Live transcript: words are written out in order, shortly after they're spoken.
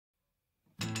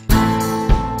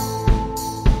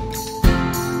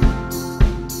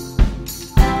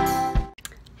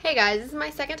Hey guys, this is my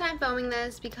second time filming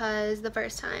this because the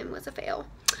first time was a fail.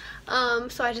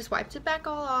 So I just wiped it back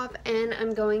all off and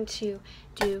I'm going to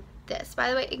do this.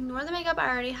 By the way, ignore the makeup I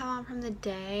already have on from the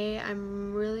day.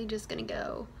 I'm really just gonna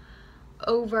go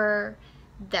over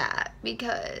that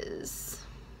because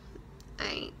I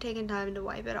ain't taking time to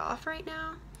wipe it off right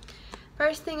now.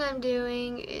 First thing I'm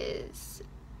doing is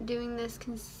doing this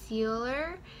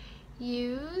concealer.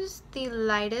 Use the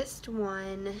lightest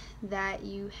one that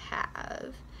you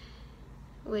have,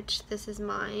 which this is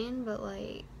mine, but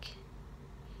like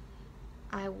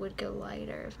I would go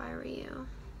lighter if I were you,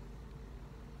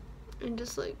 and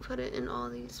just like put it in all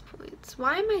these points.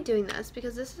 Why am I doing this?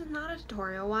 Because this is not a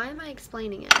tutorial. Why am I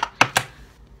explaining it?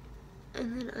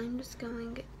 And then I'm just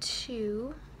going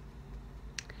to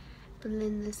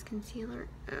blend this concealer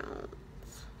out.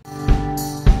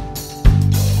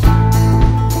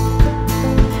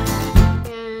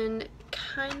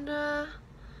 Kinda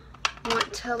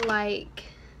want to like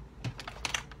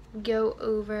go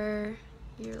over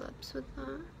your lips with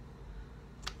that.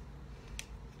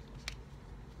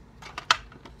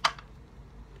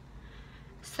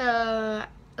 So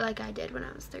like I did when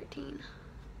I was 13.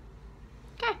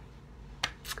 Okay.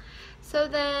 So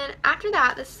then after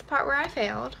that, this is the part where I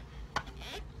failed.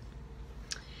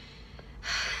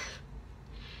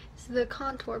 This is the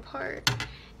contour part.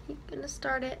 You're gonna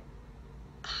start it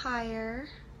higher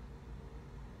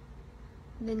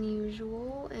than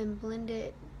usual and blend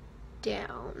it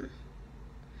down.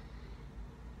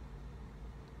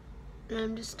 And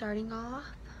I'm just starting off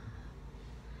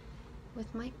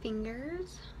with my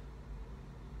fingers.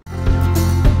 And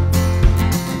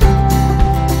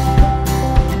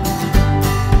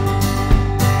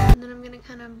then I'm gonna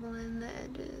kind of blend the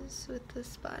edges with the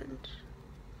sponge.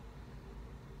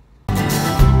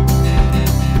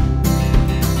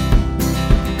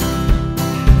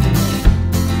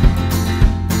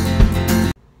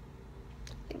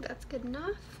 Good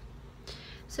enough.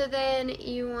 So then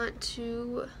you want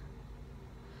to,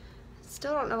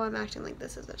 still don't know why I'm acting like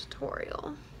this is a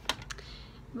tutorial,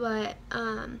 but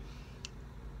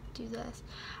do this.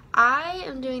 I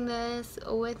am doing this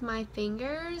with my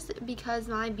fingers because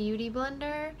my beauty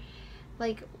blender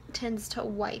like tends to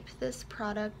wipe this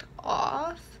product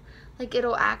off. Like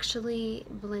it'll actually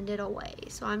blend it away.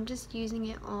 So I'm just using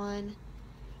it on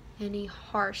any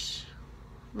harsh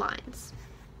lines.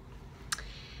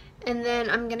 And then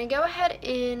I'm gonna go ahead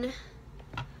in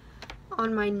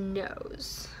on my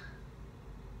nose.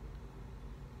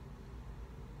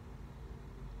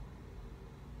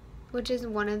 Which is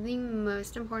one of the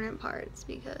most important parts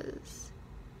because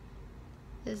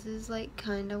this is like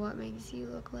kind of what makes you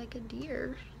look like a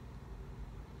deer.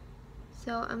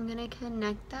 So I'm gonna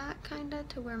connect that kind of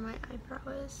to where my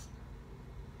eyebrow is.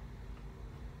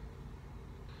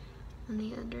 On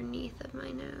the underneath of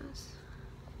my nose.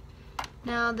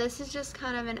 Now this is just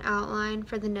kind of an outline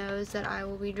for the nose that I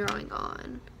will be drawing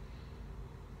on.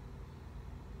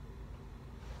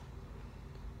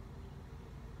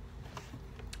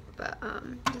 But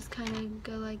just kind of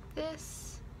go like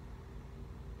this.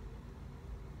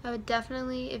 I would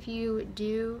definitely, if you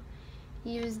do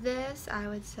use this, I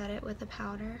would set it with a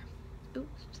powder.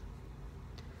 Oops.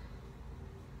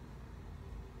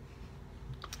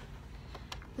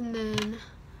 And then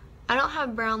I don't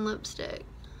have brown lipstick.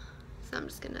 So I'm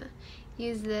just gonna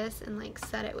use this and like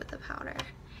set it with a powder.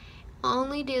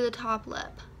 Only do the top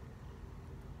lip.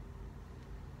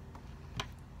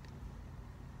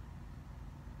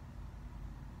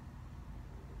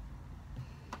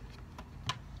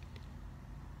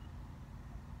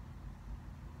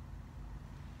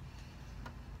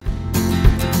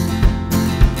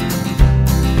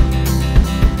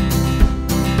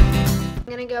 I'm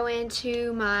gonna go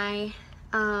into my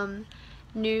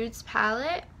nudes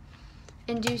palette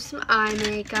and do some eye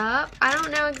makeup. I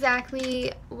don't know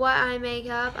exactly what eye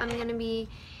makeup I'm going to be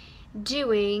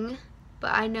doing,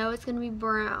 but I know it's going to be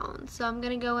brown. So I'm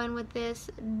going to go in with this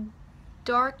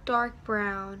dark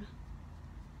brown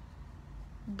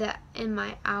that in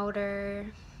my outer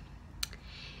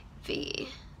V.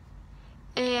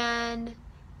 And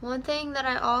one thing that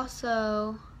I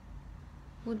also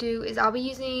will do is I'll be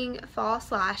using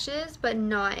false lashes, but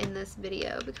not in this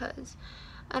video because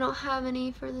I don't have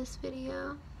any for this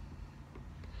video,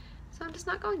 so I'm just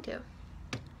not going to.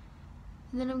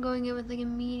 And then I'm going in with like a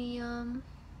medium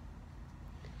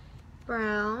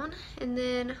brown, and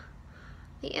then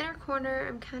the inner corner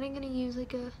I'm kind of going to use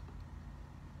like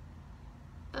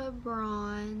a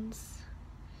bronze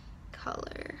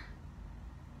color.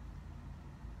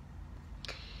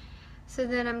 So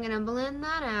then I'm going to blend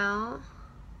that out.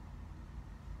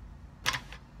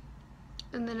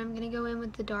 And then I'm going to go in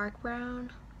with the dark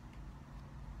brown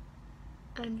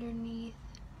underneath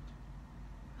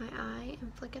my eye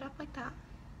and flick it up like that.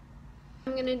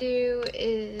 What I'm gonna do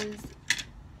is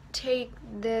take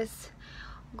this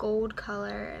gold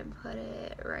color and put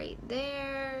it right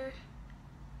there,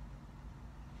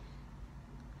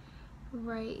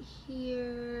 right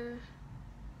here,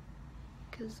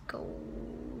 because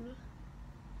gold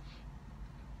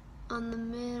on the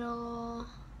middle.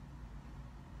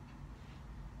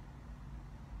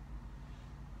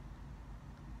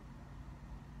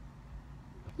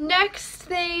 Next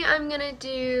thing I'm gonna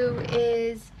do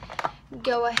is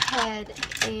go ahead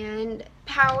and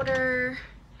powder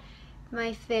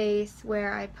my face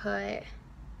where I put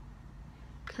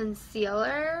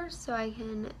concealer, so I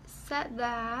can set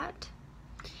that.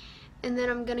 And then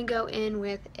I'm gonna go in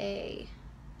with a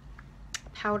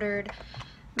powdered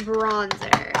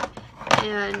bronzer,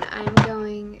 and I'm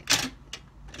going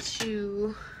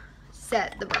to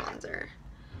set the bronzer.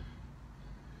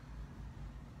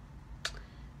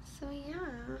 So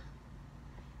yeah,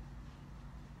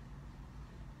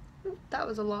 that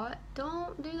was a lot.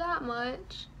 Don't do that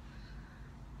much.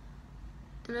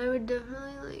 And I would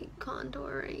definitely like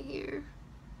contour right here.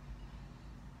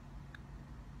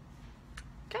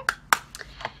 Okay.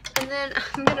 And then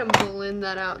I'm gonna blend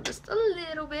that out just a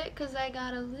little bit because I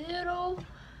got a little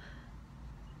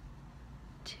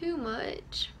too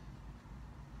much.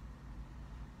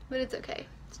 But it's okay.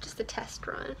 It's just a test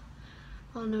run.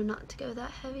 I'll know not to go that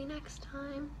heavy next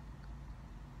time.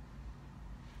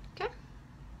 Okay.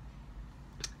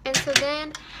 And so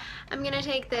then I'm gonna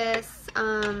take this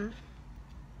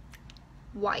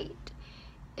white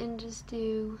and just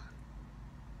do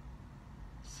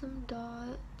some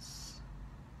dots.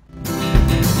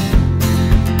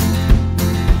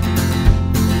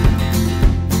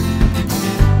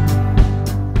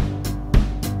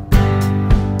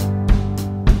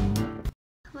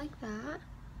 Like that.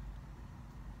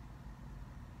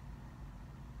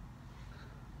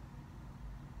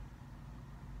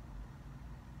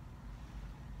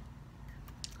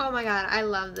 Oh my god, I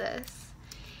love this.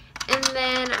 And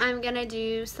then I'm gonna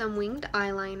do some winged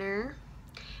eyeliner,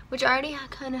 which I already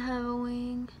kind of have a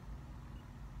wing.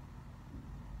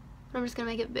 But I'm just gonna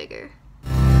make it bigger.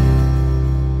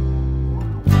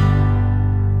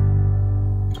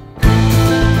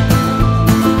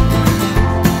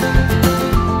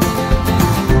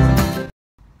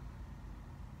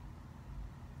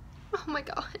 Oh my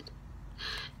god.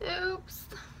 Oops.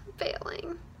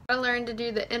 Failing. I learned to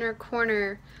do the inner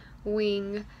corner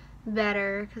wing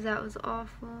better because that was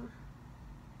awful.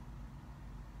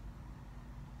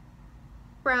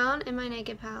 Brown in my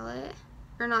Naked palette,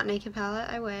 or not Naked palette,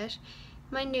 I wish,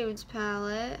 my Nudes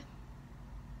palette,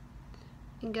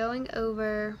 and going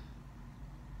over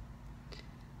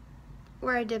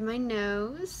where I did my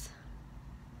nose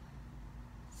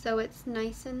so it's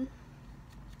nice and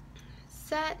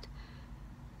set.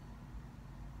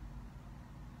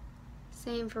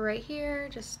 Same for right here,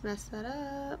 just mess that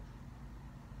up.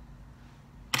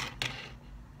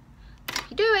 If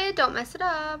you do it, don't mess it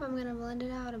up. I'm gonna blend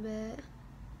it out a bit.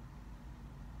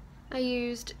 I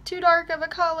used too dark of a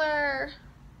color,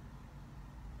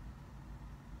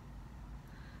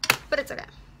 but it's okay.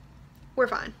 We're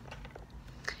fine.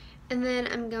 And then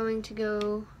I'm going to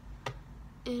go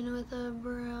in with a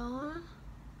brown,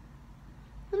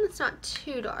 and it's not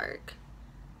too dark,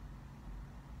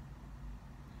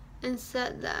 and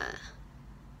set that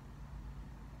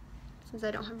since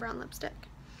I don't have brown lipstick.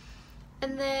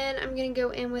 And then I'm gonna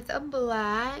go in with a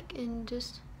black and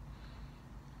just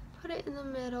put it in the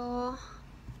middle,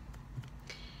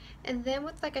 and then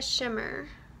with like a shimmer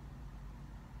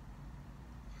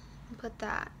and put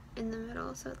that in the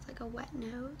middle so it's like a wet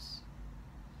nose,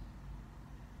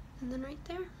 and then right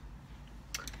there.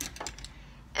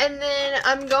 And then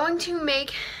I'm going to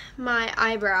make my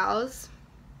eyebrows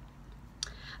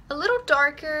a little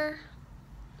darker,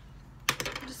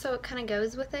 just so it kind of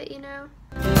goes with it, you know.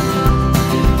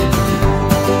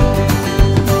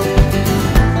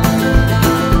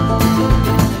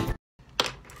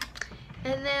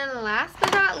 And then last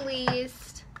but not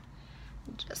least,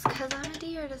 just because I'm a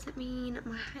deer doesn't mean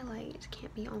my highlight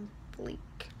can't be on fleek.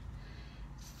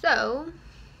 So,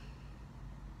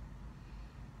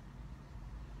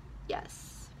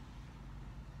 yes.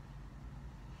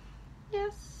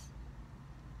 Yes.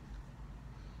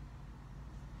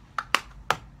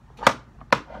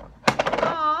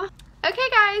 Okay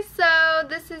guys, so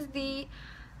this is the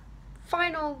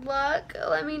final look.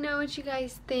 Let me know what you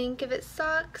guys think. If it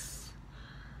sucks,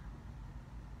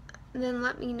 then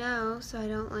let me know so I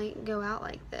don't like go out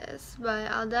like this. But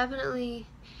I'll definitely,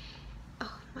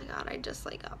 oh my god, I just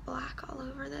like got black all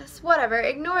over this. Whatever,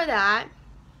 ignore that.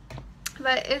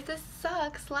 But if this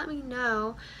sucks, let me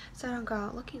know so I don't go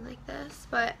out looking like this.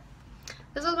 But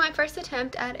this was my first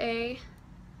attempt at a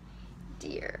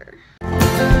deer.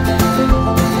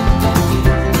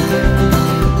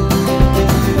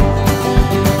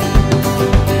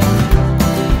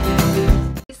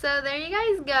 So there you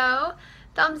guys go.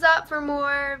 Thumbs up for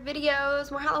more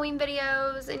videos, more Halloween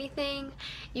videos, anything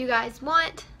you guys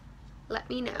want, let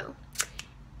me know.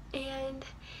 And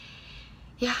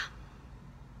yeah,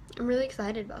 I'm really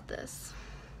excited about this.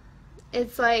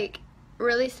 It's like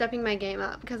really stepping my game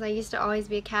up because I used to always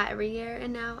be a cat every year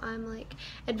and now I'm like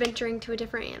adventuring to a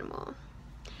different animal.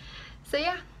 So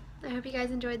yeah, I hope you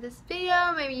guys enjoyed this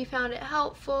video. Maybe you found it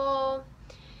helpful.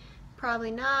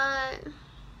 Probably not.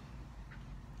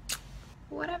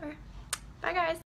 Whatever. Bye guys.